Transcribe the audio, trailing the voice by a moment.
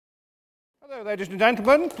Hello, ladies and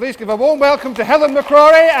gentlemen. Please give a warm welcome to Helen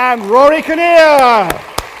McCrory and Rory Kinnear.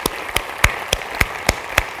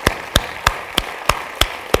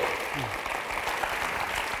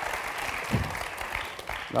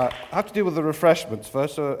 Now, I have to deal with the refreshments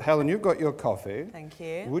first. So, Helen, you've got your coffee. Thank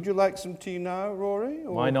you. Would you like some tea now, Rory?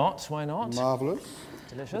 Or? Why not? Why not? Marvellous.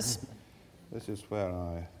 Delicious. This is where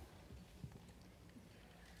I...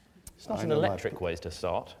 It's not an electric way to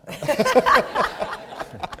start.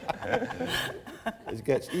 It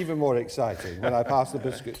gets even more exciting when I pass the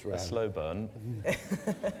biscuits round. A slow burn.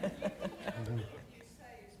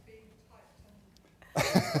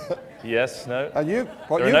 Yes, no. And you,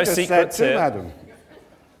 what There are you no just said secrets too, here. madam.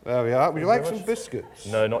 There we are. Would you like some biscuits?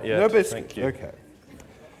 No, not yet. No biscuits. Thank you. Okay.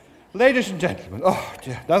 Ladies and gentlemen, oh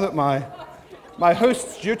dear, now that my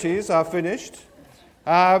host's duties are finished,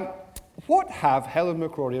 what have Helen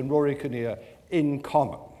McCrory and Rory Kinnear in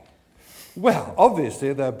common? Well,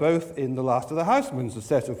 obviously, they're both in The Last of the Haussmans, the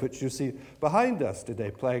set of which you see behind us today,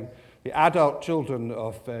 playing the adult children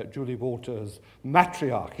of Julie Walters'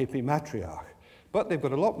 matriarch, hippie matriarch. But they've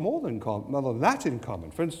got a lot more than that in common.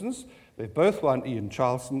 For instance, they've both won Ian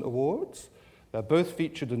Charleston Awards. They're both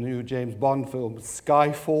featured in the new James Bond film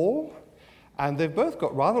Skyfall. And they've both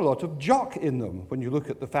got rather a lot of jock in them when you look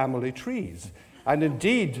at the family trees. And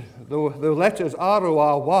indeed, the letters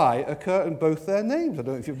R-O-R-Y occur in both their names. I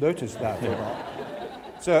don't know if you've noticed that or not.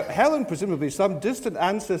 So Helen, presumably some distant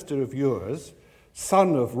ancestor of yours,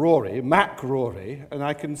 son of Rory, Mac Rory, and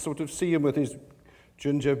I can sort of see him with his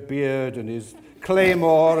ginger beard and his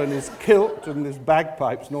claymore and his kilt and his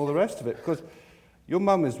bagpipes and all the rest of it. Because your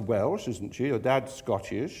mum is Welsh, isn't she? Your dad's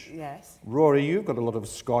Scottish. Yes. Rory, you've got a lot of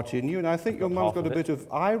Scotch in you, and I think your mum's got a bit of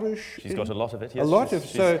Irish. She's got a lot of it, yes. A lot of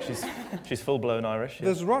so. She's full-blown Irish. Yes.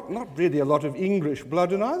 There's not really a lot of English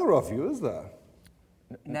blood in either of you, is there?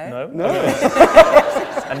 No. No.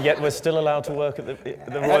 And yet we're still allowed to work at the Royal At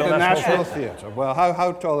the National National Theatre. Well,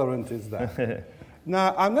 how tolerant is that?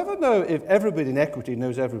 Now, I never know if everybody in Equity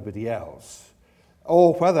knows everybody else,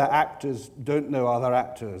 or whether actors don't know other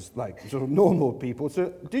actors, like sort of normal people.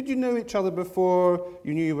 So did you know each other before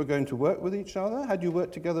you knew you were going to work with each other? Had you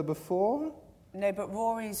worked together before? No, but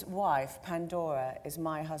Rory's wife, Pandora, is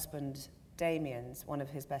my husband Damien's, one of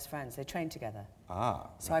his best friends. They train together.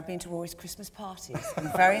 Ah. So I've been to Rory's Christmas parties,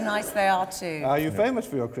 and very nice they are too. Are you famous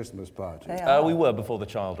for your Christmas party? They are. We were before the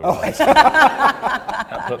child arrived.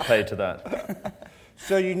 That put paid to that.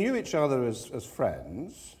 So you knew each other as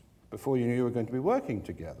friends before you knew you were going to be working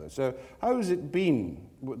together. So how has it been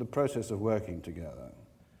with the process of working together?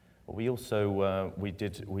 Well, we also we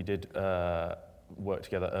did work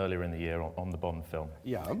together earlier in the year on the Bond film.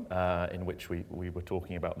 Yeah. In which we were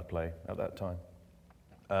talking about the play at that time.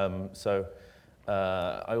 So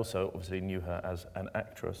I also obviously knew her as an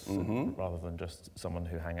actress rather than just someone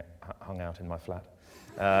who hung out in my flat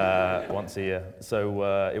once a year.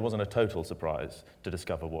 So it wasn't a total surprise to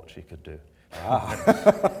discover what she could do.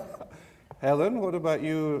 Helen, what about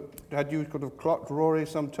you? Had you kind of clocked Rory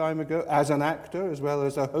some time ago as an actor as well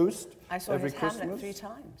as a host? I saw every his Christmas? Hamlet 3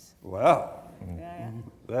 times. Well,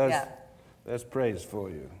 Yeah. there's praise for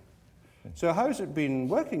you. So how's it been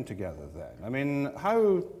working together then? I mean,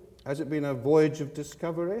 how has it been a voyage of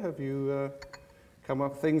discovery? Have you come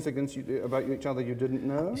up things about each other you didn't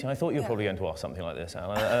know? See, I thought you were probably going to ask something like this,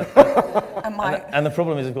 Alan. And the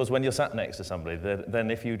problem is, of course, when you're sat next to somebody, then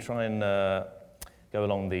if you try and go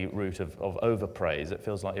along the route of overpraise, it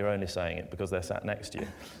feels like you're only saying it because they're sat next to you.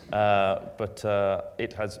 But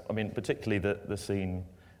it has, I mean, particularly the scene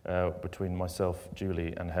between myself,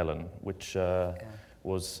 Julie, and Helen, which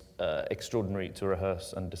was extraordinary to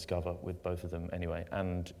rehearse and discover with both of them anyway,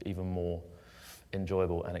 and even more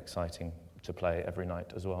enjoyable and exciting to play every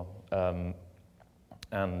night as well.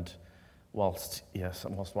 And whilst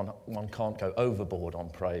one can't go overboard on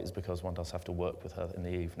praise because one does have to work with her in the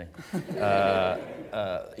evening,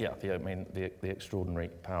 the extraordinary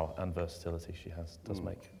power and versatility she has does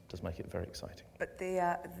make it very exciting. But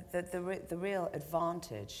the real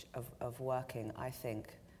advantage of working, I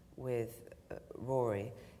think, with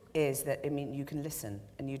Rory is that, I mean, you can listen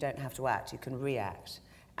and you don't have to act, you can react,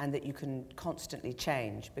 and that you can constantly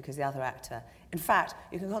change because the other actor, in fact,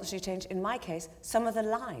 you can constantly change, in my case, some of the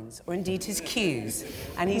lines or indeed his cues,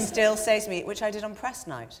 and he still says to me, which I did on press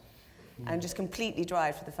night, and just completely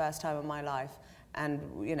drive for the first time in my life, and,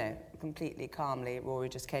 you know, completely calmly, Rory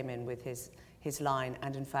just came in with his line,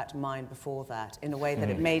 and in fact mine before that, in a way that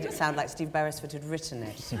it made it sound like Steve Beresford had written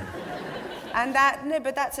it. And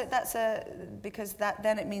because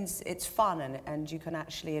then it means it's fun and you can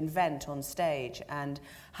actually invent on stage, and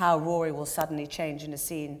how Rory will suddenly change in a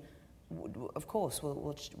scene, of course,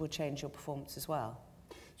 will change your performance as well.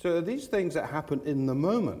 So are these things that happen in the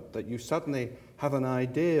moment, that you suddenly have an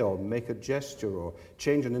idea or make a gesture or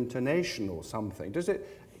change an intonation or something? Does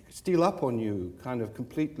it steal up on you kind of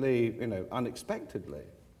completely, unexpectedly?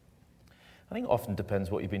 I think it often depends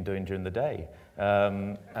what you've been doing during the day.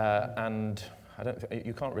 And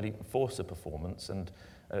you can't really force a performance, and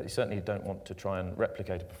you certainly don't want to try and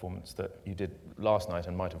replicate a performance that you did last night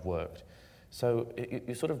and might have worked. So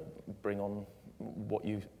you sort of bring on what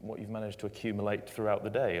you've managed to accumulate throughout the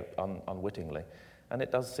day unwittingly, and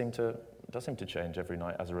it does seem to change every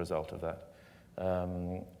night as a result of that.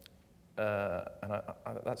 And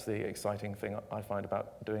that's the exciting thing I find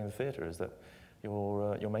about doing the theatre, is that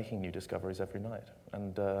you're making new discoveries every night,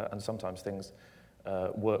 and sometimes things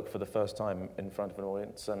work for the first time in front of an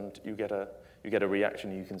audience, and you get a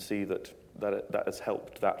reaction. You can see that has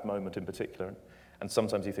helped that moment in particular. And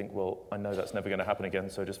sometimes you think, well, I know that's never going to happen again,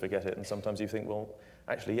 so just forget it. And sometimes you think, well,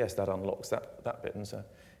 actually, yes, that unlocks that bit. And so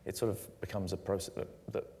it sort of becomes a process,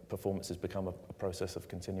 that performances become a process of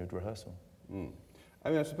continued rehearsal. Mm.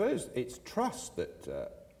 I mean, I suppose it's trust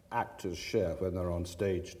that actors share when they're on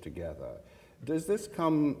stage together. Does this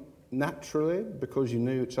come naturally because you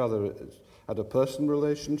knew each other at a personal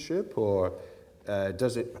relationship, or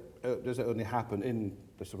does it only happen in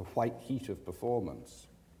the sort of white heat of performance?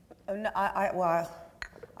 No, I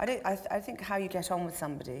think how you get on with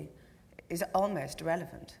somebody is almost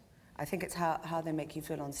irrelevant. I think it's how they make you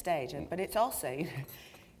feel on stage. But it's also, if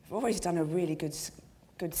Rory's done a really good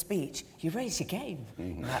speech, you raise your game.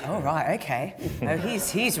 Mm-hmm. You're like, oh, right, okay. No,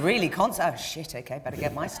 he's really oh, shit, okay, better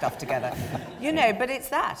get my stuff together. But it's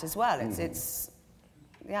that as well. It's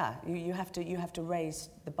you have to raise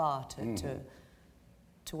the bar to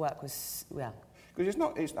work with, yeah. Because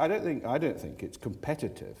I don't think it's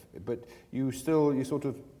competitive, but you sort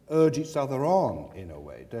of urge each other on in a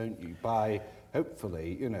way, don't you? By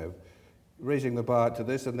hopefully, raising the bar to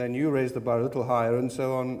this, and then you raise the bar a little higher, and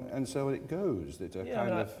so on, and so it goes. It's a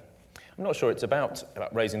kind of. I'm not sure it's about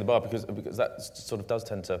raising the bar because that sort of does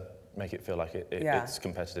tend to make it feel like it's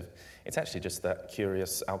competitive. It's actually just that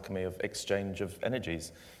curious alchemy of exchange of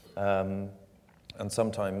energies, and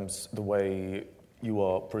sometimes the way you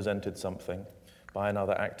are presented something by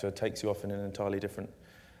another actor takes you off in an entirely different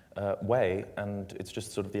way, and it's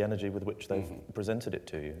just sort of the energy with which they've presented it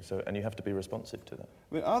to you. So, and you have to be responsive to that.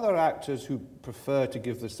 I mean, are there actors who prefer to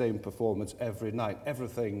give the same performance every night,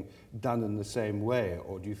 everything done in the same way,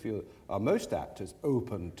 or do you feel are most actors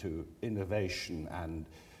open to innovation and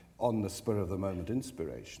on the spur of the moment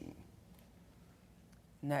inspiration?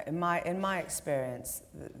 No, in my experience,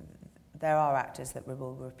 there are actors that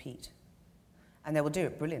will repeat, and they will do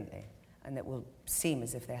it brilliantly. And it will seem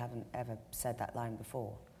as if they haven't ever said that line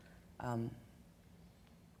before. I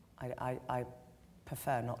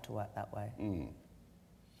prefer not to work that way. Mm.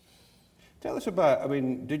 Tell us about,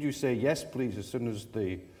 did you say yes, please, as soon as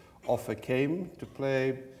the offer came to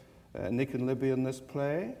play Nick and Libby in this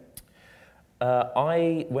play?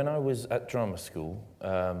 When I was at drama school,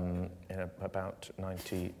 in about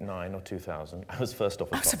 99 or 2000, I was first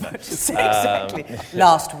offered. I was about to say exactly.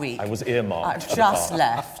 Last week. I was earmarked. I've just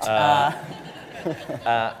left. I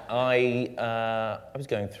was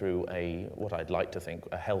going through what I'd like to think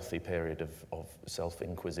a healthy period of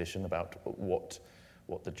self-inquisition about what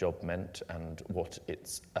the job meant and what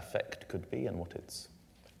its effect could be and what its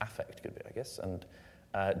affect could be, I guess. And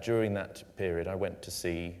during that period, I went to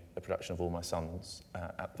see a production of All My Sons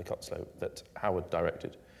at the Cotslow that Howard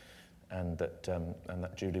directed, and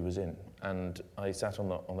that Julie was in. And I sat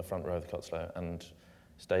on the front row of the Cotslow and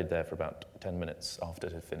stayed there for about 10 minutes after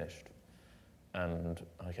it had finished. And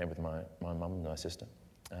I came with my mum and my sister,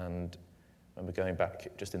 and I remember going back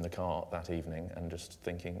just in the car that evening and just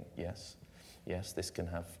thinking, yes, this can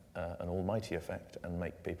have an almighty effect and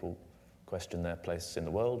make people question their place in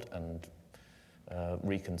the world and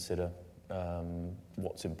reconsider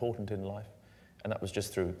what's important in life. And that was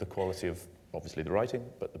just through the quality of, obviously, the writing,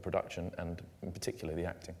 but the production and in particular the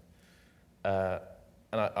acting. And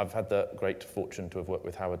I've had the great fortune to have worked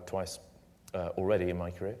with Howard twice already in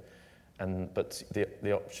my career. But the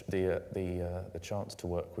chance to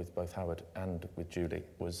work with both Howard and with Julie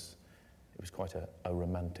was quite a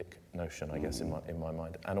romantic notion, I guess, in my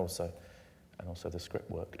mind, and also the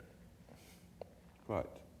script worked. Right.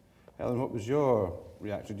 Helen, what was your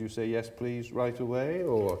reaction? Did you say yes, please, right away,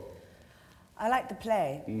 or? I liked the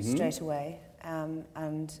play straight away,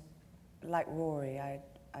 and like Rory,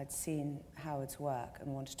 I'd seen Howard's work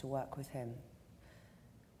and wanted to work with him.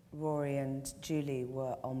 Rory and Julie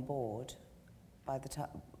were on board by the time,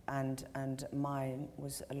 and mine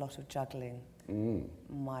was a lot of juggling.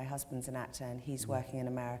 My husband's an actor, and he's working in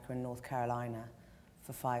America and North Carolina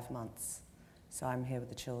for 5 months. So I'm here with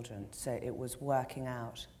the children. So it was working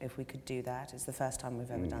out if we could do that. It's the first time we've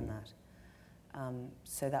ever done that.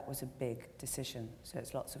 So that was a big decision. So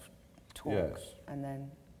it's lots of talk, and then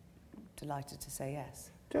delighted to say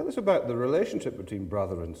yes. Tell us about the relationship between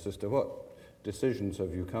brother and sister. What decisions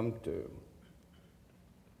have you come to?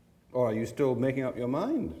 Or are you still making up your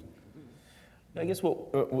mind? I guess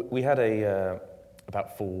we had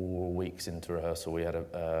about 4 weeks into rehearsal, we had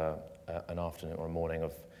an afternoon or a morning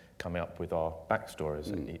of coming up with our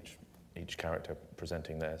backstories, and each character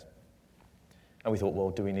presenting theirs. And we thought,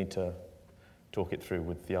 well, do we need to talk it through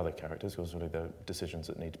with the other characters? Because really the decisions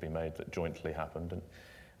that need to be made that jointly happened.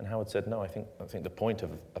 And Howard said, no, I think the point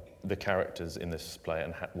of the characters in this play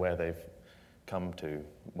and where they've come to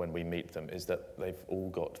when we meet them is that they've all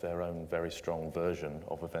got their own very strong version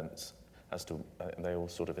of events, as to they all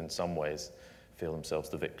sort of in some ways feel themselves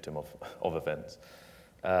the victim of events.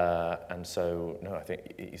 And so, no, I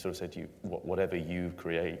think he sort of said, whatever you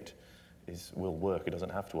create will work. It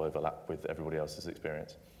doesn't have to overlap with everybody else's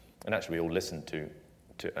experience. And actually, we all listened to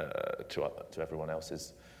everyone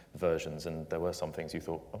else's versions, and there were some things you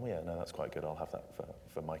thought, oh yeah, no, that's quite good. I'll have that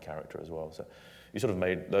for my character as well. So you sort of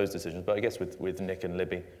made those decisions. But I guess with Nick and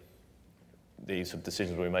Libby, the sort of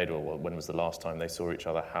decisions we made, well, when was the last time they saw each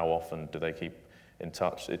other? How often do they keep in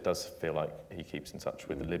touch? It does feel like he keeps in touch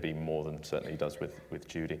with Libby more than certainly he does with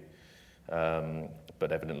Judy.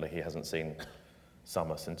 But evidently he hasn't seen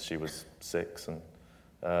Summer since she was 6, and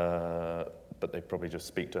but they probably just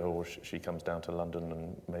speak to her, or she comes down to London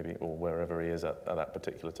and maybe, or wherever he is at that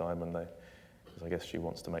particular time, and because I guess she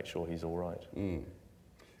wants to make sure he's all right.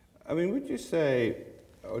 I mean, would you say,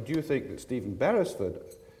 or do you think that Stephen Beresford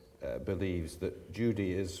believes that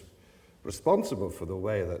Judy is responsible for the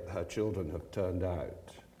way that her children have turned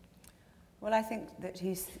out? Well, I think that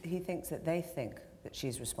he thinks that they think that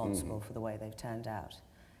she's responsible for the way they've turned out.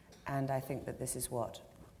 And I think that this is what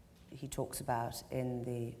he talks about in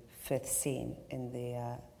the 5th scene in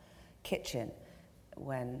the kitchen,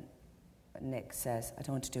 when Nick says, I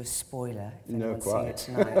don't want to do a spoiler if anyone's seen it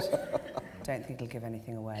tonight. Don't think it'll give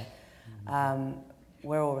anything away.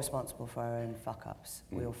 We're all responsible for our own fuck-ups.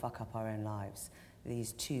 We all fuck up our own lives.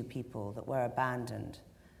 These 2 people that were abandoned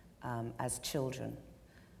as children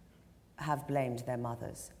have blamed their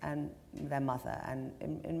mothers and their mother, and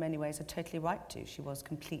in many ways are totally right to. She was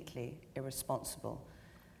completely irresponsible.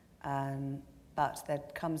 But there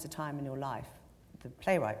comes a time in your life, the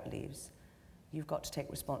playwright believes, you've got to take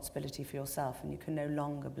responsibility for yourself, and you can no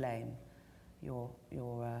longer blame your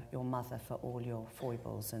mother for all your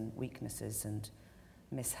foibles and weaknesses and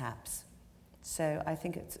mishaps. So I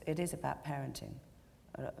think it is about parenting.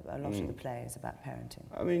 A lot of the play is about parenting.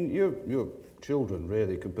 I mean, you're children,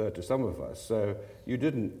 really, compared to some of us, so you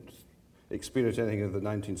didn't experience anything of the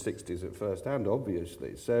 1960s at first hand,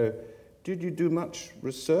 obviously. So did you do much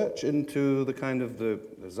research into the kind of the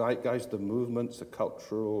zeitgeist, the movements, the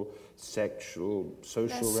cultural, sexual, social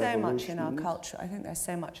revolutions? There's so much in our culture. I think there's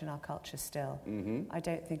so much in our culture still. I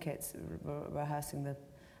don't think it's rehearsing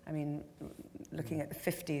looking at the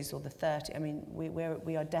 50s or the 30s. I mean,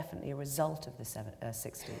 we are definitely a result of the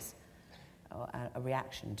 60s, or a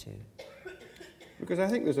reaction to. Because I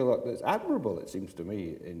think there's a lot that's admirable, it seems to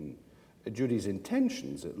me, in Judy's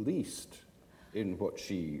intentions, at least, in what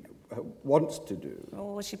she wants to do.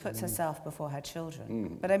 Well, she puts herself before her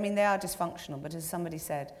children. But I mean, they are dysfunctional. But as somebody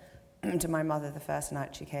said to my mother the first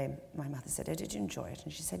night she came, my mother said, oh, did you enjoy it?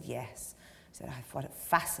 And she said, yes. I said, I thought it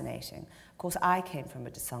fascinating. Of course, I came from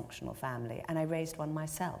a dysfunctional family, and I raised one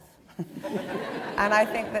myself. And I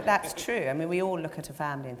think that that's true. I mean, we all look at a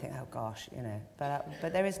family and think, oh, gosh,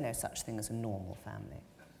 but there is no such thing as a normal family.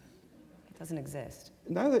 It doesn't exist.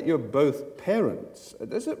 Now that you're both parents,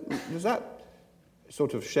 does that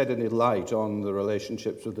sort of shed any light on the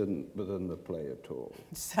relationships within the play at all?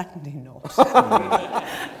 Certainly not.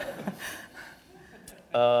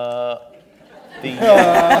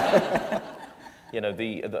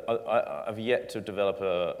 I've yet to develop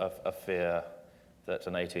a fear that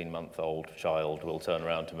an 18-month-old child will turn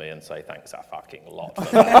around to me and say, thanks a fucking lot for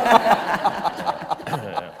that.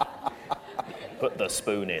 Put the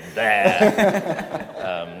spoon in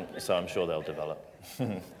there. So I'm sure they'll develop.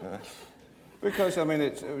 Because, I mean,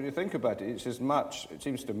 when you think about it, it's as much, it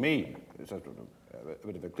seems to me, it's a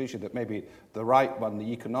bit of a cliche, that maybe the right won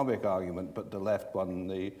the economic argument, but the left won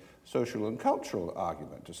the social and cultural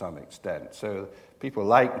argument to some extent. So people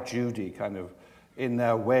like Judy kind of, in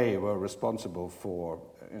their way, were responsible for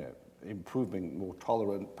improving, more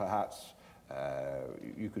tolerant, perhaps.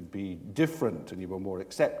 You could be different and you were more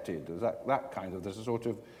accepted. There's there's a sort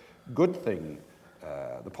of good thing,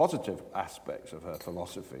 the positive aspects of her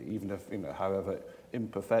philosophy, even if, however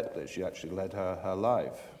imperfectly she actually led her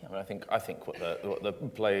life. I mean, I think what the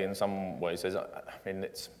play in some ways is,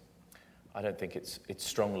 I don't think it's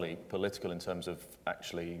strongly political in terms of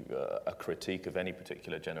actually a critique of any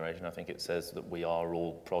particular generation. I think it says that we are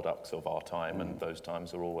all products of our time, and those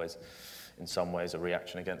times are always, in some ways, a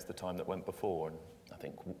reaction against the time that went before. And I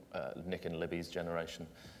think Nick and Libby's generation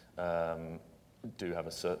do have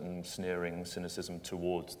a certain sneering cynicism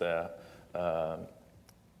towards their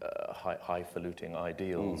highfalutin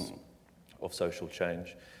ideals of social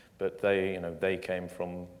change, but they came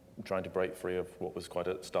from trying to break free of what was quite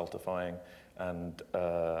a stultifying and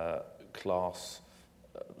class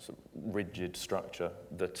sort of rigid structure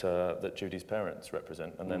that Judy's parents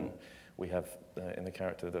represent. And then we have in the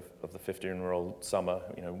character of the 15-year-old Summer,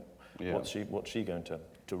 what's she going to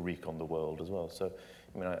wreak on the world as well? So,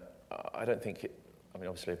 I mean, I don't think it. I mean,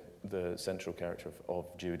 obviously, the central character of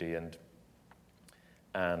Judy and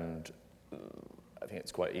I think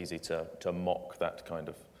it's quite easy to mock that kind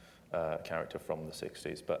of character from the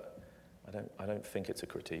 60s, but I don't think it's a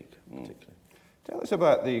critique particularly. Tell us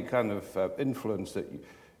about the kind of influence that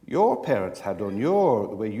your parents had on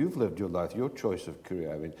the way you've lived your life, your choice of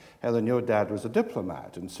career. I mean, Helen, your dad was a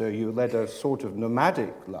diplomat, and so you led a sort of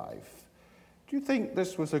nomadic life. Do you think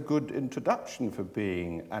this was a good introduction for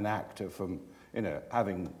being an actor, from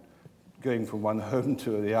going from one home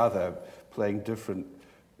to the other, playing different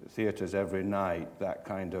theatres every night, that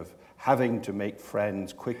kind of having to make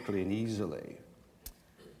friends quickly and easily?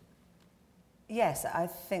 Yes, I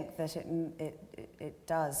think that it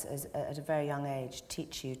does, at a very young age,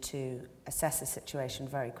 teach you to assess a situation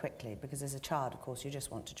very quickly, because as a child, of course, you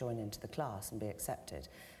just want to join into the class and be accepted.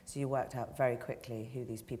 So you worked out very quickly who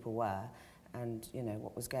these people were and,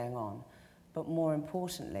 what was going on. But more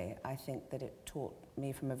importantly, I think that it taught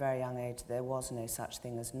me from a very young age there was no such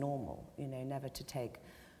thing as normal, never to take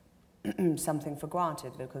something for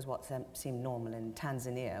granted, because what seemed normal in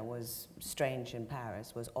Tanzania was strange in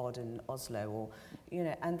Paris, was odd in Oslo, or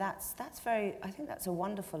and that's very. I think that's a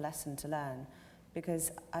wonderful lesson to learn,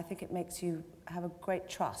 because I think it makes you have a great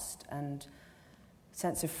trust and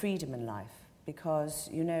sense of freedom in life, because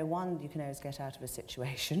one, you can always get out of a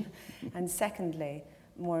situation, and secondly,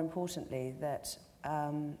 more importantly, that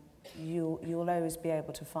you'll always be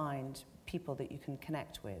able to find people that you can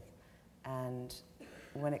connect with, and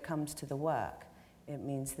when it comes to the work, it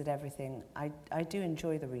means that everything, I do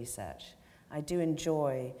enjoy the research. I do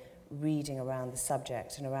enjoy reading around the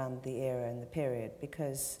subject and around the era and the period,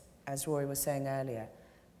 because, as Rory was saying earlier,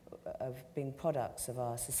 of being products of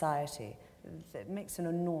our society, it makes an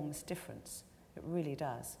enormous difference. It really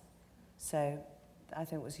does. So I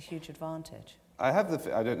think it was a huge advantage. I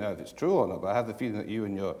don't know if it's true or not, but I have the feeling that you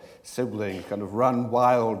and your sibling kind of run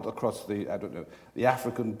wild across the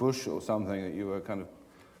African bush or something, that you were kind of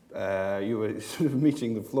you were sort of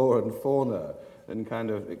meeting the flora and fauna and kind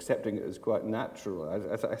of accepting it as quite natural.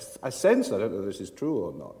 I sense, I don't know if this is true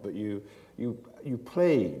or not, but you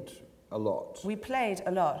played a lot. We played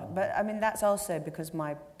a lot, but I mean that's also because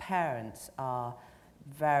my parents are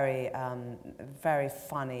very, very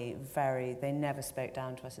funny, they never spoke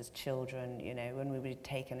down to us as children. When we were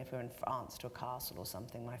taken, if we were in France, to a castle or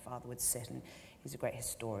something, my father would sit, and he's a great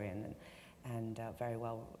historian and very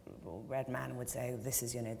well-read man, would say, this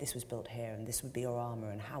was built here, and this would be your armour,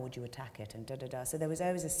 and how would you attack it, and da-da-da. So there was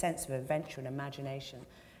always a sense of adventure and imagination.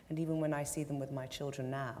 And even when I see them with my children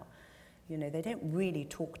now, they don't really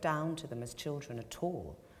talk down to them as children at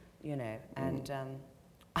all, and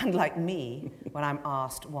unlike me, when I'm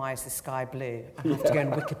asked why is the sky blue, I have to go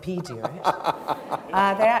and Wikipedia it.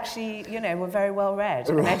 They actually, were very well read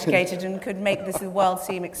and educated, and could make this world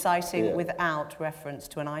seem exciting without reference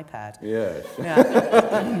to an iPad. Yes.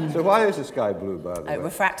 Yeah. So why is the sky blue, by the way?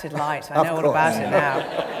 Refracted light. I know all about it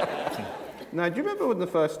now. Now, do you remember when the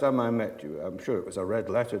first time I met you? I'm sure it was a red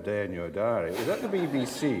letter day in your diary. It was at the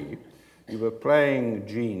BBC. You were playing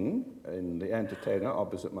Jean in The Entertainer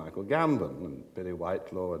opposite Michael Gambon, and Billy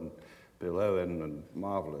Whitelaw and Bill Owen, and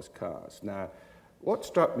marvellous cast. Now, what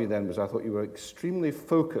struck me then was I thought you were an extremely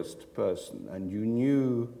focused person, and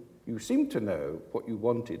you seemed to know what you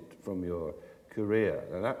wanted from your career.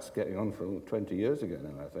 And that's getting on from 20 years ago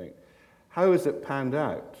now, I think. How has it panned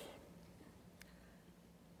out?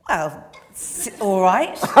 Well, all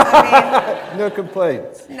right. I mean, no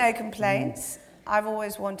complaints? No complaints. I've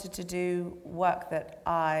always wanted to do work that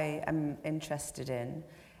I am interested in,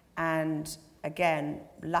 and again,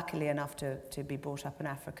 luckily enough to be brought up in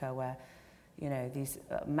Africa, where these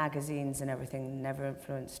magazines and everything never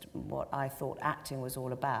influenced what I thought acting was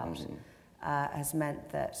all about, has meant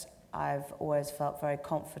that I've always felt very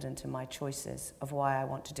confident in my choices of why I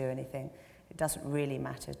want to do anything. It doesn't really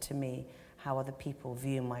matter to me how other people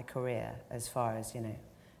view my career as far as,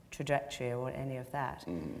 trajectory or any of that.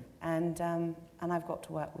 And I've got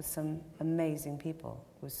to work with some amazing people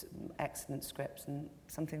with excellent scripts and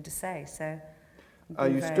something to say. So are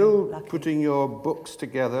you still putting your books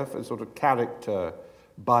together for sort of character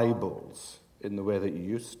Bibles in the way that you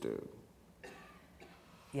used to?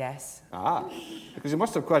 Yes. Because you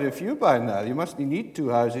must have quite a few by now. You need 2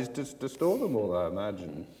 houses to store them all, I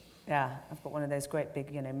imagine. Yeah, I've got one of those great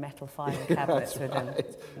big, metal filing cabinets with them.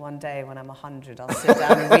 One day when I'm 100, I'll sit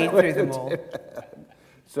down and read through them all.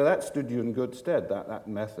 So that stood you in good stead, that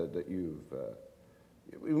method that you've...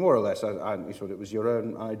 more or less, I thought it was your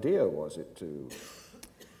own idea, was it, to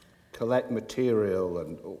collect material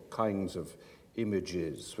and all kinds of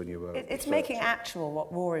images when you were... It's making actual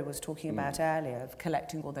what Rory was talking about earlier, of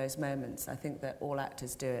collecting all those moments. I think that all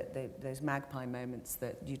actors do it, those magpie moments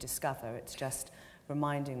that you discover. It's just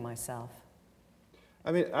reminding myself.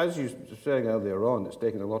 I mean, as you were saying earlier on, it's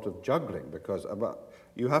taken a lot of juggling, because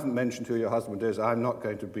you haven't mentioned who your husband is. I'm not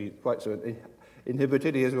going to be quite so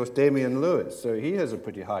inhibited. He is, of course, Damien Lewis. So he has a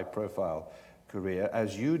pretty high-profile career,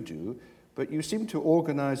 as you do, but you seem to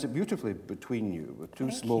organise it beautifully between you, with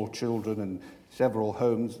two small children and several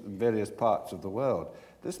homes in various parts of the world.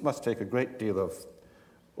 This must take a great deal of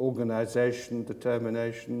organisation,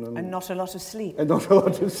 determination, and not a lot of sleep. And not a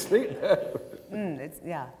lot of sleep.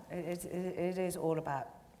 It is all about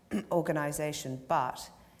organisation, but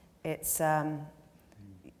it's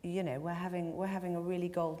we're having a really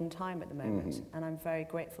golden time at the moment, and I'm very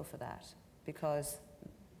grateful for that, because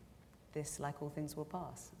this, like all things, will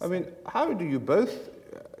pass. I mean, how do you both?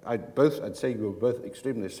 I'd say you were both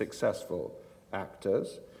extremely successful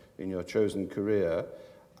actors in your chosen career.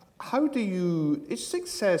 How do you? Is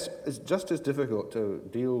success just as difficult to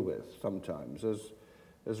deal with sometimes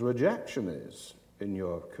as rejection is in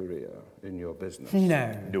your career, in your business?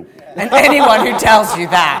 No. And anyone who tells you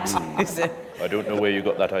that I don't know where you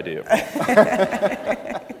got that idea from.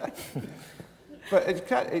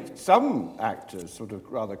 But some actors sort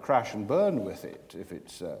of rather crash and burn with it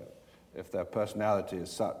if their personality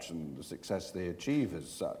is such and the success they achieve is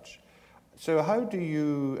such. So how do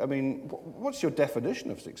you, I mean, what's your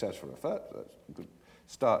definition of success for a first? Let's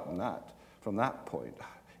start from that point.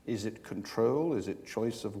 Is it control? Is it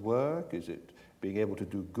choice of work? Is it being able to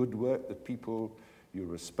do good work that people you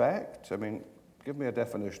respect? I mean, give me a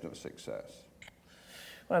definition of success.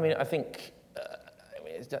 Well, I mean, I think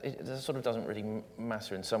it sort of doesn't really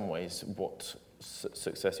matter in some ways what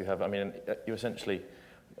success you have. I mean, you essentially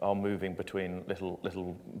are moving between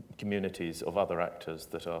little communities of other actors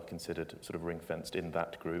that are considered sort of ring-fenced in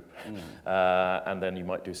that group. And then you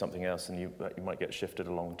might do something else and you might get shifted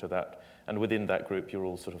along to that. And within that group, you're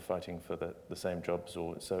all sort of fighting for the same jobs.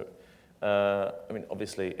 I mean,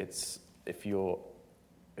 obviously, if you're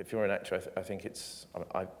an actor,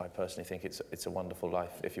 I personally think it's a wonderful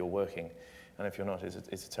life if you're working. And if you're not,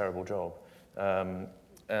 it's a terrible job.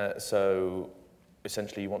 So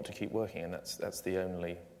essentially, you want to keep working, and that's the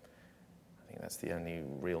only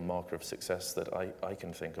real marker of success that I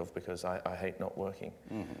can think of, because I hate not working.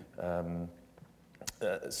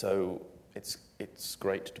 So it's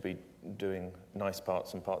great to be doing nice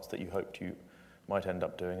parts and parts that you hoped you might end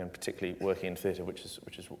up doing, and particularly working in theatre, which is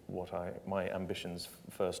what my ambitions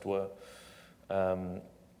first were. But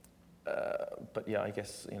yeah, I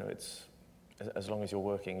guess it's. As long as you're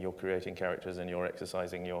working, you're creating characters and you're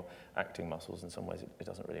exercising your acting muscles, in some ways it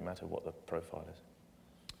doesn't really matter what the profile is.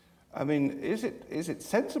 I mean, is it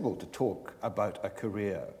sensible to talk about a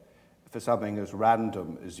career for something as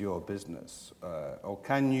random as your business? Or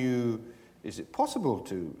is it possible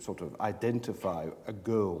to sort of identify a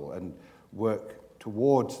goal and work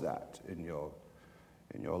towards that in your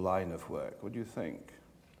line of work? What do you think?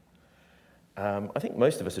 I think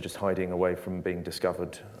most of us are just hiding away from being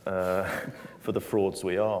discovered for the frauds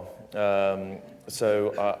we are.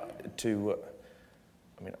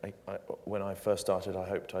 When I first started, I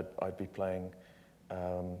hoped I'd be playing,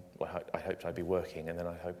 I hoped I'd be working, and then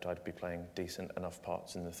I hoped I'd be playing decent enough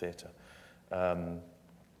parts in the theatre. And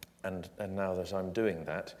now that I'm doing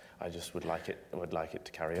that, I just would like it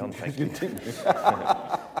to carry on. Thank you.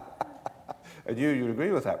 And you'd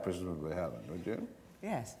agree with that, presumably, Helen, would you?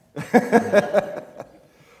 Yes.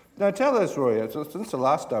 Now tell us, Rory, since the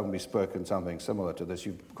last time we spoke in something similar to this,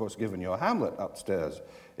 you've of course given your Hamlet upstairs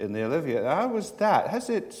in the Olivia. How was that? Has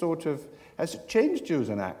it changed you as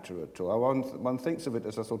an actor at all? One thinks of it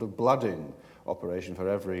as a sort of blooding operation for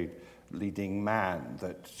every leading man,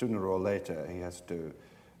 that sooner or later he has to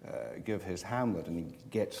give his Hamlet, and he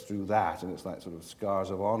gets through that, and it's like sort of scars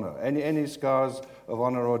of honour. Any scars of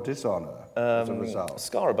honour or dishonour as a result? A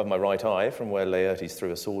scar above my right eye from where Laertes threw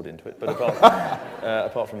a sword into it, but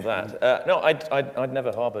apart from that, no, I'd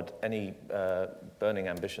never harboured any burning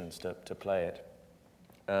ambitions to play it,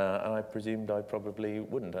 and I presumed I probably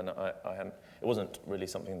wouldn't, and I hadn't. It wasn't really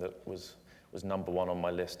something that was number one on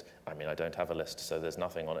my list. I mean, I don't have a list, so there's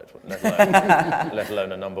nothing on it, let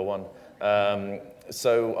alone a number one.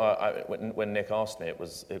 So when Nick asked me, it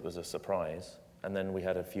was a surprise, and then we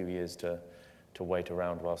had a few years to wait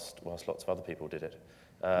around whilst lots of other people did it,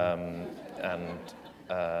 and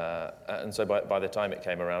so by the time it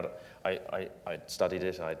came around, I'd studied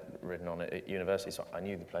it, I'd written on it at university, so I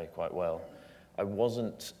knew the play quite well. I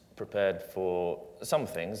wasn't prepared for some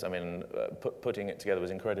things. I mean, putting it together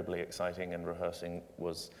was incredibly exciting, and rehearsing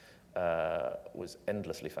was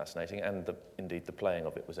endlessly fascinating, and indeed the playing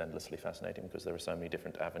of it was endlessly fascinating, because there are so many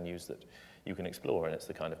different avenues that you can explore, and it's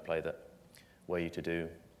the kind of play that were you to do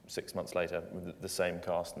 6 months later with the same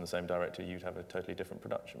cast and the same director, you'd have a totally different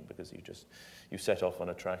production, because you set off on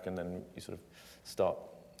a track and then you sort of start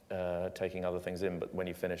taking other things in, but when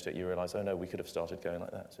you finished it, you realise, oh no, we could have started going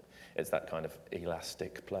like that. So it's that kind of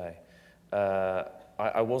elastic play.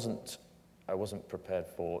 I wasn't prepared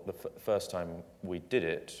for the first time we did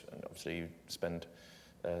it, and obviously you spend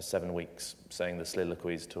 7 weeks saying the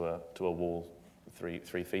soliloquies to a wall 3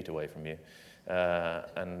 feet away from you,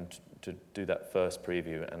 and to do that first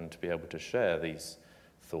preview and to be able to share these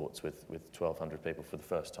thoughts with 1,200 people for the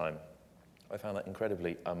first time, I found that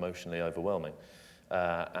incredibly emotionally overwhelming.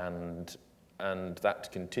 And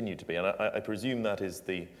that continued to be, and I presume that is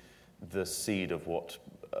the seed of what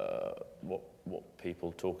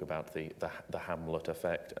people talk about, the Hamlet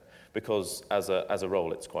effect, because as a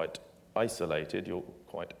role it's quite isolated. You're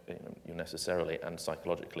you're necessarily and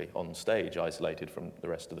psychologically on stage isolated from the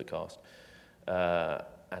rest of the cast,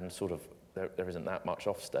 and sort of there isn't that much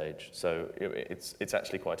off stage, so it's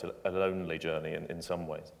actually quite a lonely journey in some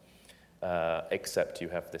ways, except you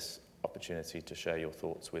have this opportunity to share your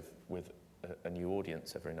thoughts with a new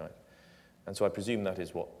audience every night. And so I presume that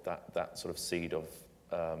is what that sort of seed of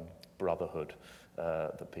brotherhood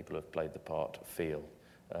that people who have played the part feel.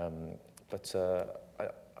 But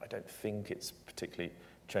I don't think it's particularly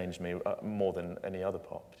changed me more than any other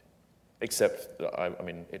part, except that I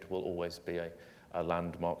mean, it will always be a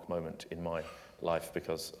landmark moment in my life,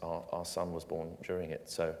 because our son was born during it.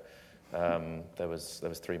 So there was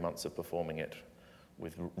 3 months of performing it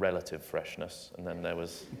with relative freshness, and then there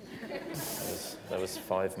was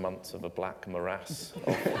 5 months of a black morass.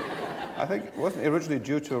 I think, wasn't it originally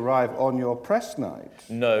due to arrive on your press night?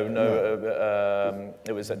 No.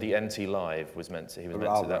 It was at the NT Live. He was meant to.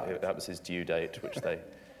 That was his due date, which they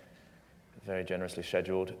very generously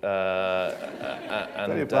scheduled.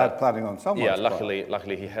 And very bad planning on someone's part. Yeah,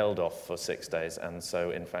 luckily he held off for 6 days, and so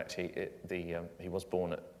in fact he was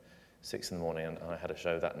born at 6 in the morning, and I had a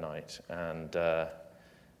show that night, and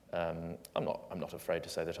I'm not afraid to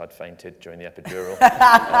say that I'd fainted during the epidural.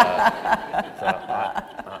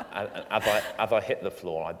 As I hit the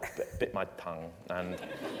floor, I bit my tongue and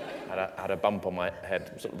had a bump on my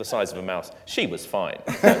head, sort of the size of a mouse. She was fine.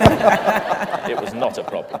 It was not a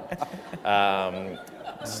problem. I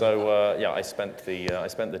spent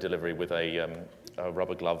the delivery with a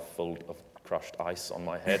rubber glove full of crushed ice on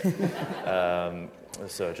my head. The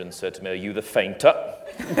surgeon said to me, "Are you the fainter?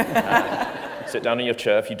 Sit down in your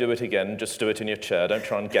chair. If you do it again, just do it in your chair. Don't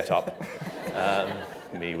try and get up."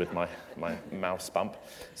 Me with my mouse bump.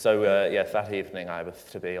 So that evening I was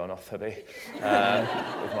to be or not to be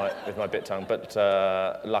with my bit tongue. But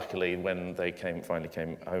luckily, when they finally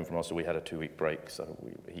came home from hospital, we had a 2-week break, so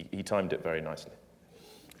he timed it very nicely.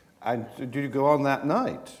 And did you go on that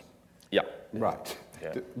night? Yeah. Right.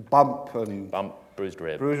 Yeah. Bump, bruised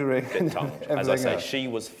rib, bit tongue. As I say, she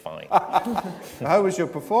was fine. How was your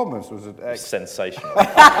performance? Was it sensational?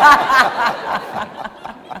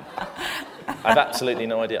 I've absolutely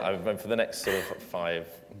no idea. For the next sort of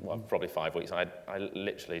probably 5 weeks, I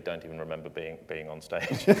literally don't even remember being on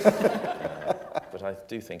stage. But I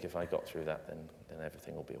do think if I got through that, then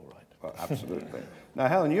everything will be all right. Well, absolutely. Now,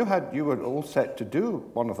 Helen, you were all set to do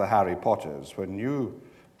one of the Harry Potters when you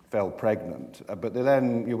fell pregnant, but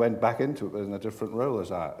then you went back into it in a different role,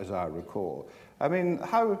 as I recall. I mean,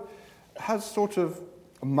 how has sort of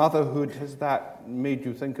motherhood, has that made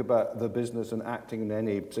you think about the business and acting in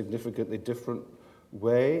any significantly different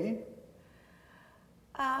way?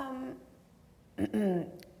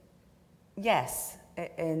 Yes,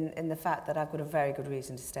 in the fact that I've got a very good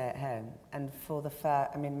reason to stay at home. And for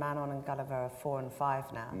Manon and Gulliver are 4 and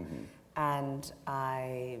 5 now, and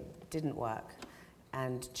I didn't work.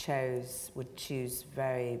 and would choose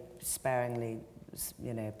very sparingly,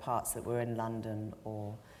 parts that were in London,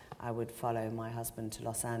 or I would follow my husband to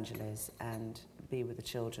Los Angeles and be with the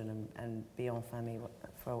children and be en famille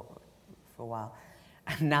for a while.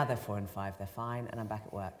 And now they're 4 and 5, they're fine, and I'm back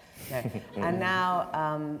at work.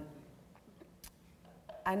 No.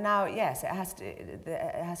 And now, yes, it has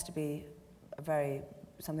to be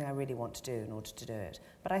something I really want to do in order to do it.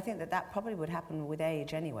 But I think that probably would happen with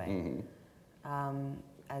age anyway,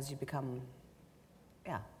 as you become,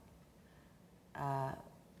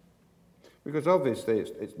 Because obviously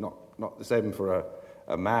it's not the same for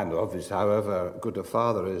a man, obviously, however good a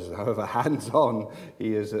father is, however hands-on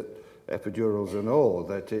he is at epidurals and all,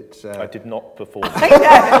 that it's... I did not perform. I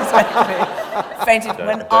know, exactly. Fainted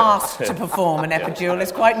when asked to perform an epidural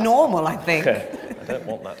is quite normal, I think. I don't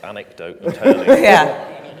want that anecdote of turning. Yeah,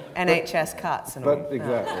 NHS cuts and all. But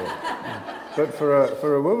exactly. But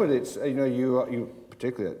for a woman, it's, you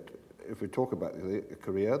particularly, if we talk about the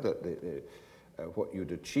career, that what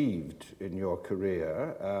you'd achieved in your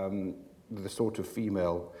career, the sort of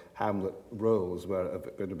female Hamlet roles were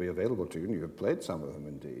going to be available to you, and you have played some of them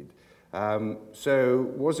indeed.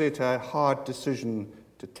 So was it a hard decision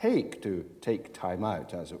to take time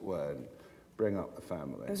out, as it were, and bring up the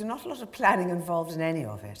family? There was not a lot of planning involved in any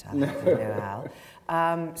of it, I don't know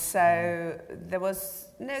how. So there was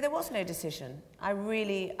no decision. I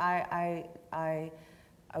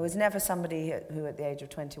was never somebody who at the age of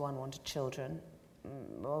 21 wanted children.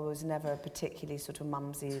 I was never a particularly sort of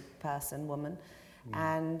mumsy woman.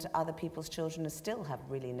 And other people's children still have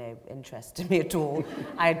really no interest in me at all.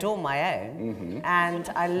 I adore my own, and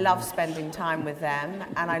I love spending time with them,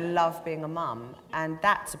 and I love being a mum, and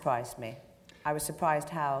that surprised me. I was surprised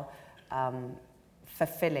how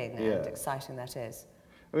fulfilling and exciting that is.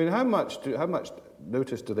 I mean, how much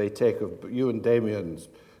notice do they take of you and Damien's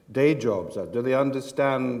day jobs? Do they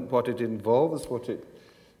understand what it involves, what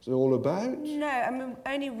it's all about? No, I mean,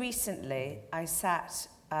 only recently I sat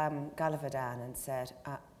Gulliver down and said,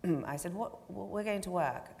 I said, what we're going to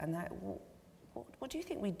work, and what do you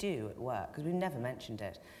think we do at work? Because we've never mentioned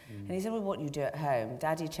it. And he said, well, what you do at home.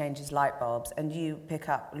 Daddy changes light bulbs, and you pick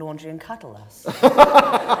up laundry and cuddle us. And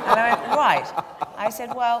I went, right. I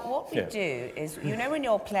said, well, what we do is, when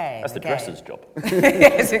you're playing That's the dresser's job.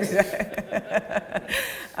 Yes, exactly.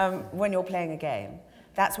 When you're playing a game,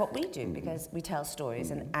 that's what we do, because we tell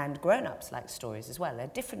stories, and grown-ups like stories as well. They're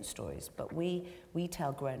different stories, but we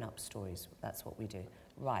tell grown-up stories. That's what we do.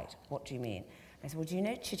 Right, what do you mean? I said, well, do you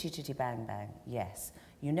know Chitty Chitty Bang Bang? Yes.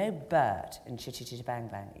 You know Bert in Chitty Chitty Bang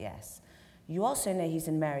Bang? Yes. You also know he's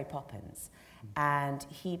in Mary Poppins, and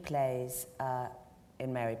he plays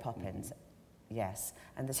in Mary Poppins. Yes.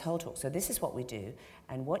 And this whole talk. So this is what we do,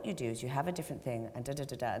 and what you do is you have a different thing, and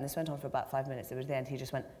da-da-da-da, and this went on for about 5 minutes. At the end, he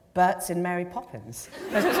just went, Bert's in Mary Poppins.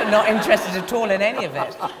 I was not interested at all in any of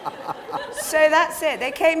it. So that's it.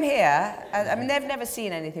 They came here. I mean, they've never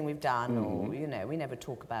seen anything we've done, or, we never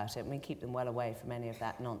talk about it, and we keep them well away from any of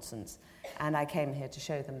that nonsense. And I came here to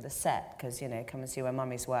show them the set, because, come and see where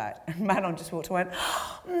Mummy's worked. And Manon just walked away and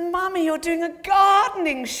went, Mummy, you're doing a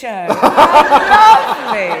gardening show. How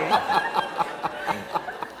lovely.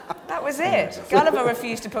 That was it. Gulliver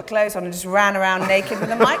refused to put clothes on and just ran around naked with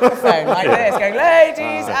a microphone like this, going,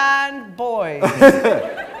 ladies and boys.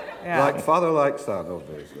 Yeah. Like father, like son,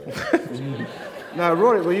 obviously. Now,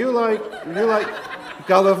 Rory, were you like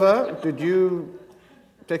Gulliver? Did you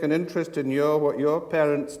take an interest in what your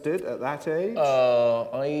parents did at that age?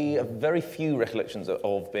 I have very few recollections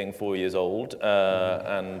of being 4 years old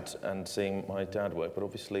and seeing my dad work, but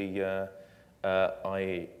obviously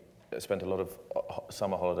I spent a lot of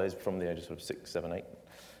summer holidays from the ages of 6, 7, 8,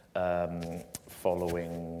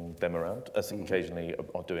 following them around, occasionally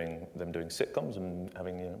doing sitcoms and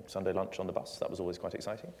having Sunday lunch on the bus. That was always quite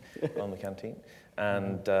exciting on the canteen.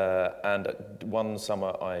 And one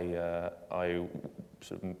summer,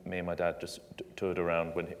 me and my dad just toured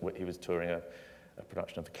around when he was touring a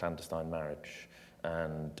production of The Clandestine Marriage,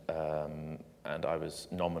 and I was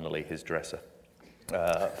nominally his dresser.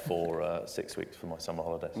 For 6 weeks for my summer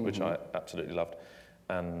holidays, which I absolutely loved.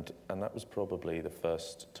 And that was probably the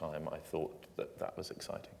first time I thought that was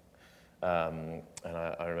exciting. And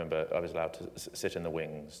I remember I was allowed to sit in the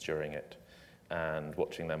wings during it and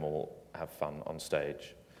watching them all have fun on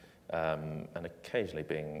stage, and occasionally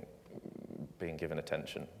being given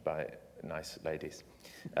attention by nice ladies.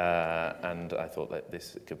 And I thought that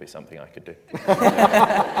this could be something I could do.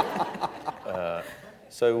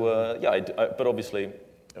 But obviously,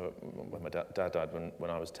 when my dad died when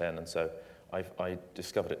I was 10, and so I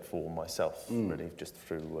discovered it for myself, really, just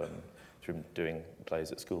through doing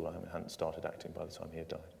plays at school. I hadn't started acting by the time he had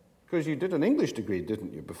died. Because you did an English degree,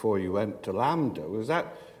 didn't you, before you went to LAMDA? Was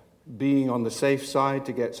that being on the safe side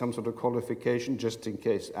to get some sort of qualification just in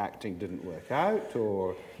case acting didn't work out,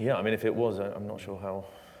 or...? Yeah, I mean, if it was, I'm not sure how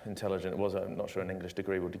intelligent it was. I'm not sure an English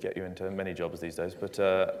degree would get you into many jobs these days, but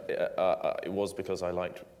it was because I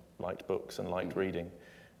liked books and liked reading.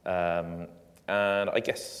 And I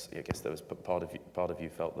guess there was part of you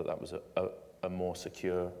felt that was a more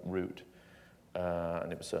secure route,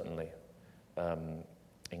 and it was certainly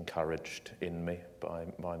encouraged in me by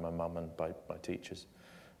my mum and by my teachers.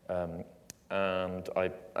 And I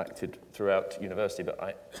acted throughout university, but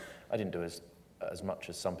I didn't do as much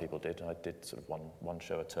as some people did. I did sort of one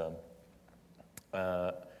show a term,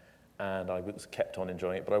 and I was kept on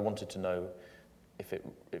enjoying it. But I wanted to know if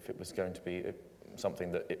it was going to be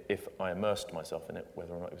something that, if I immersed myself in it,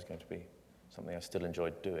 whether or not it was going to be something I still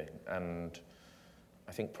enjoyed doing. And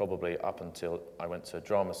I think probably up until I went to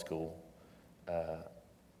drama school,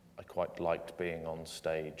 I quite liked being on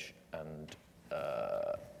stage and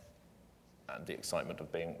the excitement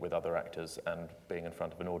of being with other actors and being in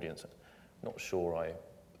front of an audience. Not sure I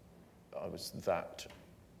was that,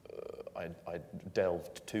 I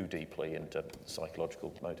delved too deeply into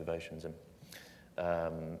psychological motivations and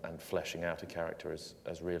fleshing out a character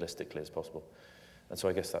as realistically as possible. And so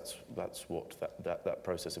I guess that's what that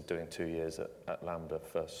process of doing 2 years at LAMDA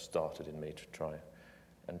first started in me to try.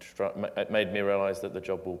 And it made me realise that the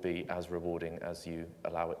job will be as rewarding as you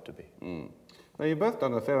allow it to be. Mm. Now, you've both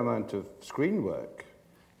done a fair amount of screen work,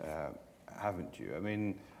 haven't you? I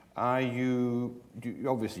mean,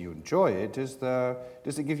 obviously you enjoy it.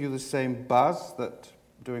 Does it give you the same buzz that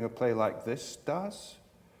doing a play like this does?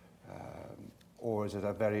 Or is it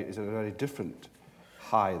a very different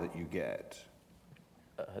high that you get?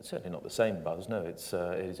 It's certainly not the same buzz, no, it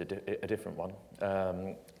is a different one.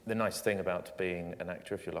 The nice thing about being an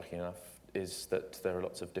actor, if you're lucky enough, is that there are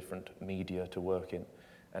lots of different media to work in,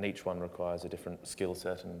 and each one requires a different skill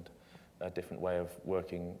set and a different way of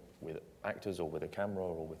working with actors or with a camera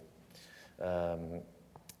or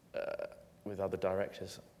with other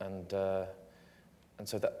directors. And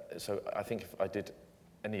so I think if I did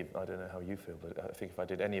I don't know how you feel, but I think if I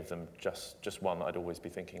did any of them just one, I'd always be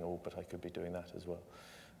thinking, oh, but I could be doing that as well.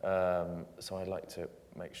 So I like to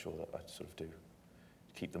make sure that I sort of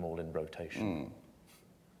keep them all in rotation. Mm.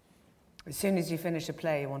 As soon as you finish a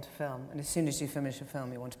play, you want to film, and as soon as you finish a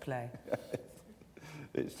film, you want to play.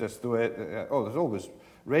 It's just the way. There's always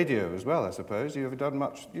radio as well, I suppose. You've done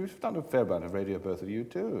a fair amount of radio, both of you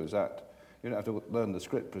too. Is that you don't have to learn the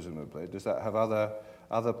script, presumably? Does that have other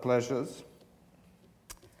pleasures?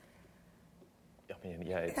 I mean,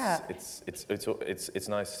 it's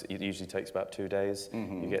nice. It usually takes about 2 days.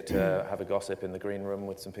 Mm-hmm. You get to have a gossip in the green room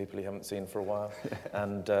with some people you haven't seen for a while,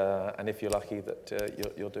 and if you're lucky, that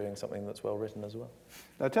you're doing something that's well written as well.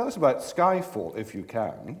 Now, tell us about Skyfall, if you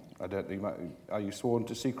can. Are you sworn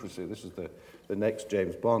to secrecy? This is the next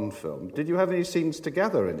James Bond film. Did you have any scenes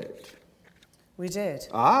together in it? We did.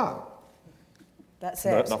 Ah. That's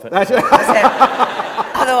it. No, nothing. That's it.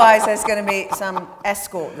 Otherwise, there's going to be some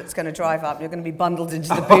escort that's going to drive up. You're going to be bundled into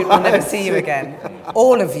the boot. We'll never see you again.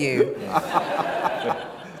 All of you.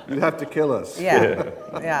 You'd have to kill us.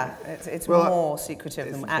 Yeah. It's more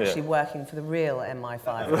secretive than actually working for the real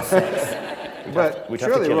MI5 or 6. We'd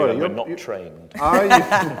have to kill you when we're not trained.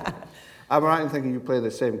 Am I right in thinking you play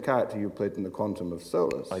the same character you played in The Quantum of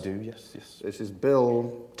Solace? I do, yes. This is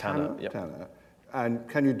Bill Tanner. Yep. Tanner. And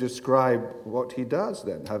can you describe what he does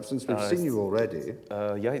then? Since we've seen you already.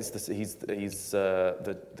 He's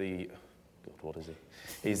what is he?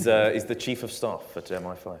 He's the chief of staff at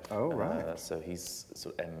MI5. Oh right. So he's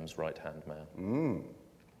sort of M's right-hand man. Mm.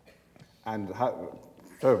 And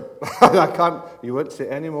I can't. You won't say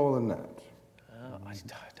any more than that. I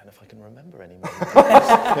don't know if I can remember any more.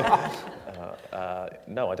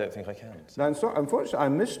 No, I don't think I can. Now, unfortunately, I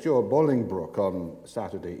missed your Bolingbroke on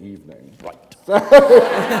Saturday evening. Right. So,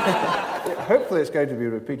 hopefully it's going to be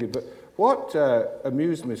repeated. But what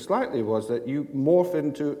amused me slightly was that you morph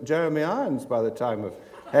into Jeremy Irons by the time of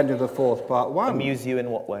Henry IV, Part 1. Amuse you in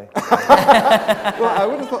what way? Well, I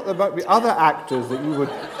would have thought there might be other actors that you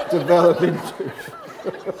would develop into.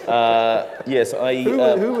 Yes,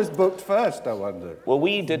 Who was booked first, I wonder? Well,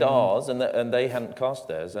 we did ours, and they hadn't cast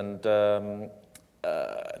theirs, and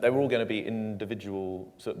they were all going to be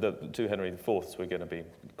individual. So the two Henry IVs were going to be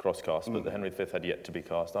cross-cast, but the Henry V had yet to be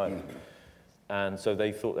cast either. And so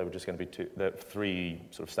they thought they were just going to be three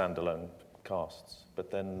sort of standalone casts. But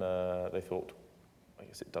then they thought, I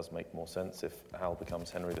guess it does make more sense if Hal becomes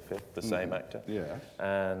Henry V, the same actor. Yeah.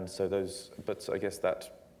 And so but I guess that,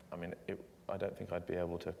 I mean, I don't think I'd be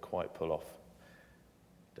able to quite pull off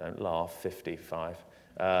don't laugh, 55,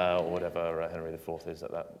 or whatever Henry IV is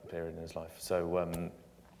at that period in his life. So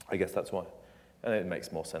I guess that's why. And it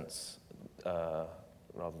makes more sense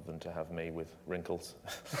rather than to have me with wrinkles.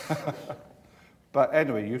 But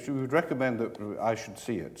anyway, you would recommend that I should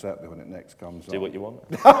see it, certainly, when it next comes on. Do what you want.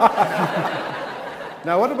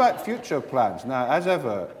 Now, what about future plans? Now, as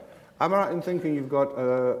ever, am I right in thinking you've got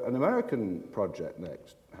an American project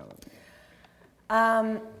next, Helen?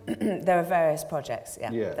 There are various projects,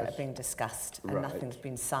 Yes. that are being discussed, and Right. nothing's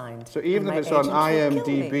been signed. So even And if it's my on agent will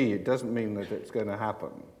kill me. IMDb, it doesn't mean that it's going to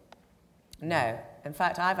happen. No. In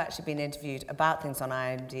fact, I've actually been interviewed about things on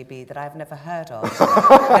IMDb that I've never heard of,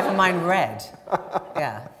 never mind read.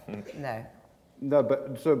 Yeah, no. No,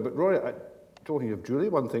 but Rory, talking of Julie,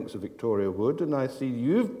 one thinks of Victoria Wood, and I see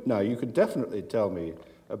you can definitely tell me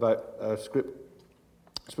about a script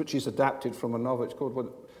which she's adapted from a novel. It's called what,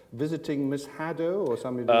 Visiting Miss Haddo, or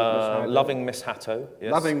something to do with Miss Haddo? Loving Miss Hatto.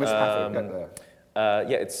 Yes. Loving Miss Haddo, get there.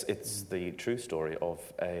 Yeah, it's the true story of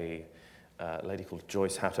a lady called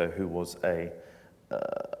Joyce Hatto, who was a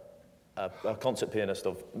concert pianist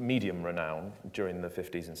of medium renown during the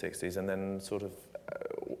 50s and 60s, and then sort of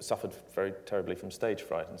suffered very terribly from stage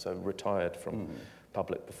fright, and so retired from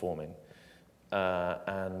public performing.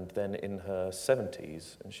 And then in her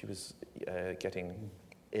 70s, and she was getting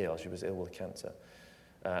ill. She was ill with cancer.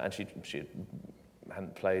 And she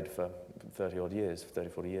hadn't played for 40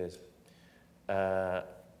 years.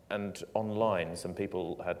 And online, some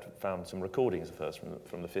people had found some recordings of hers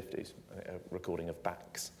from the 50s, a recording of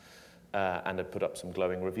Bach's, and had put up some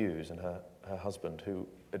glowing reviews. And her husband, who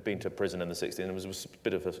had been to prison in the 60s and was a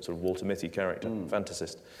bit of a sort of Walter Mitty character,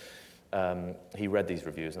 fantasist, he read these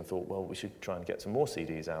reviews and thought, well, we should try and get some more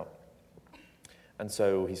CDs out. And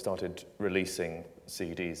so he started releasing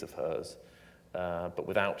CDs of hers, but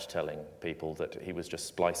without telling people that he was just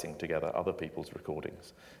splicing together other people's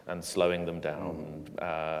recordings and slowing them down.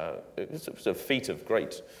 It was a feat of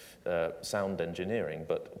great sound engineering,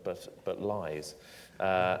 but lies.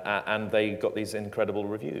 And they got these incredible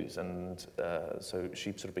reviews, and so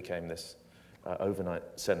she sort of became this overnight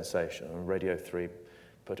sensation. And Radio 3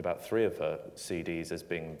 put about 3 of her CDs as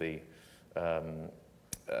being the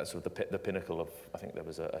sort of the pinnacle of, I think there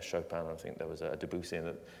was a Chopin, and I think there was a Debussy,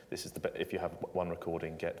 and this is if you have one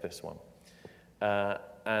recording, get this one.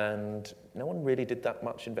 And no one really did that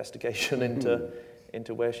much investigation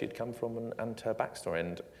into where she'd come from and her backstory.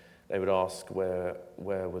 And they would ask where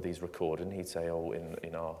were these recorded, and he'd say, oh,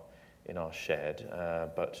 in our shed.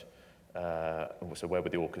 So where were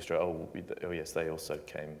the orchestra? Oh yes, they also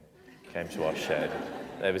came to our shed.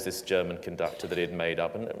 There was this German conductor that he'd made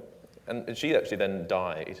up, and she actually then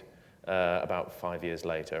died about 5 years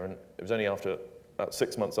later, and it was only after about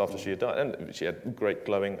 6 months after she had died, and she had great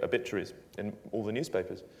glowing obituaries in all the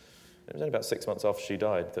newspapers. It was only about 6 months after she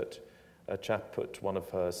died that a chap put one of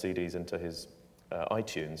her CDs into his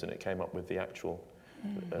iTunes, and it came up with the actual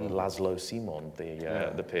Laszlo Simon,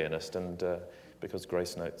 the pianist, and because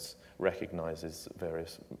Grace Notes recognises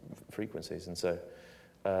various frequencies, and so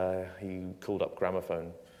he called up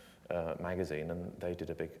Gramophone magazine, and they did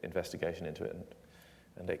a big investigation into it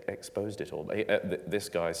and exposed it all. This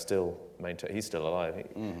guy still he's still alive.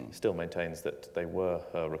 He still maintains that they were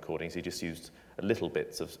her recordings. He just used little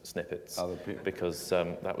bits of snippets because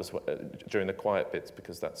that was during the quiet bits,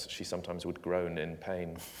 because she sometimes would groan in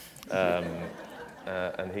pain.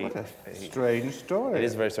 And what a strange story. It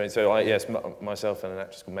is very strange. So myself and an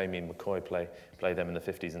actress called Mamie McCoy play them in the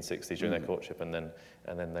 50s and 60s during their courtship, and then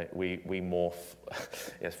we morph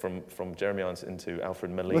from Jeremy Irons into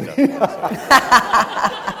Alfred Molina.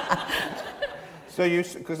 So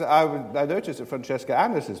because I noticed that Francesca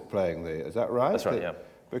Annis is playing there. Is that right? That's right. Yeah.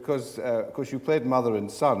 Because you played mother and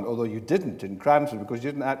son, although you didn't in Cranston because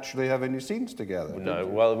you didn't actually have any scenes together. No.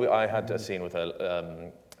 Well, I had a scene with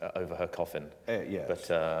her. Over her coffin, yes. But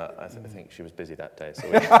I think she was busy that day. So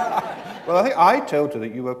well, I think I told her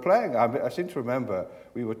that you were playing. I seem to remember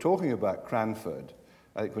we were talking about Cranford,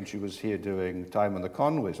 I think when she was here doing Time on the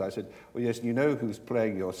Conways. I said, well, yes, you know who's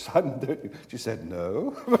playing your son, don't you? She said,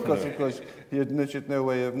 no, because of course she had no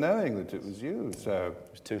way of knowing that it was you. So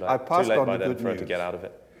it was too late. I passed too late on by the then good for her news. to get out of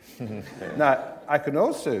it. Now, I can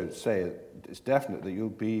also say it's definite that you'll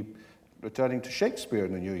be returning to Shakespeare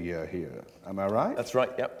in the new year here. Am I right? That's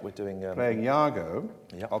right, yep. We're doing... playing Iago,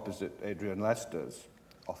 yep. opposite Adrian Lester's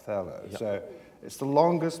Othello. Yep. So it's the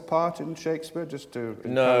longest part in Shakespeare, just to...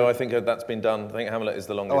 No, I think that's been done. I think Hamlet is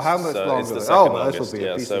the longest. Oh, Hamlet's longer. It's the second this longest. will be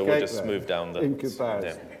a piece so of we'll cake just then, move down the... in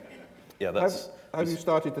comparison. Yeah, that's... Have you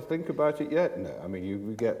started to think about it yet? No, I mean,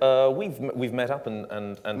 you get... We've met up and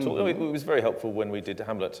talked. It was very helpful when we did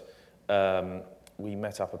Hamlet. we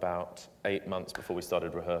met up about 8 months before we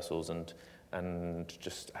started rehearsals, and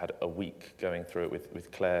just had a week going through it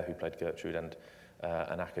with Claire, who played Gertrude, and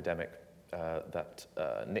an academic that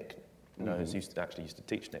Nick knows, used to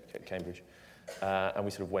teach Nick at Cambridge. And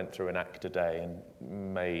we sort of went through an act a day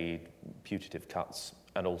and made putative cuts,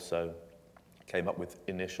 and also came up with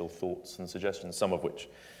initial thoughts and suggestions, some of which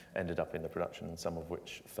ended up in the production and some of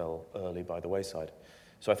which fell early by the wayside.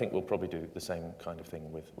 So I think we'll probably do the same kind of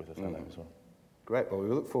thing with Othello as well. Great, well, we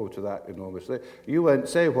look forward to that enormously. You won't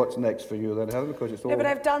say what's next for you then, Helen, because it's all... No, but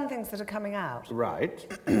I've done things that are coming out. Right.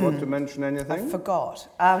 You want to mention anything? I forgot.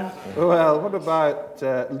 Well, what about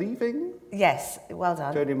Leaving? Yes, well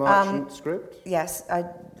done. Tony Marchant script? Yes,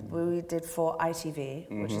 we did for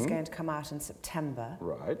ITV, which is going to come out in September.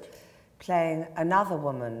 Right. Playing another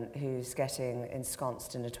woman who's getting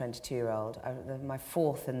ensconced in a 22-year-old, my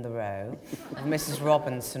fourth in the row of Mrs.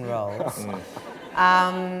 Robinson roles.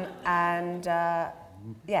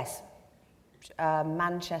 Yes,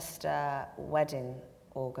 Manchester wedding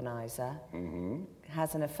organiser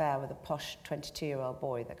has an affair with a posh 22-year-old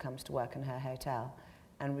boy that comes to work in her hotel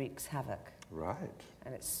and wreaks havoc. Right.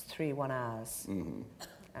 And it's 3 1-hours.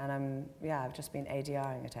 And I've just been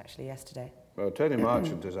ADRing it actually yesterday. Well, Tony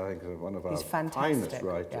Marchant is, I think, one of our finest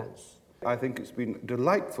writers. Yeah. I think it's been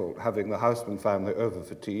delightful having the Haussmans family over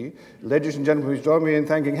for tea. Ladies and gentlemen, please join me in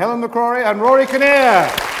thanking Helen McCrory and Rory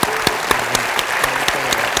Kinnear.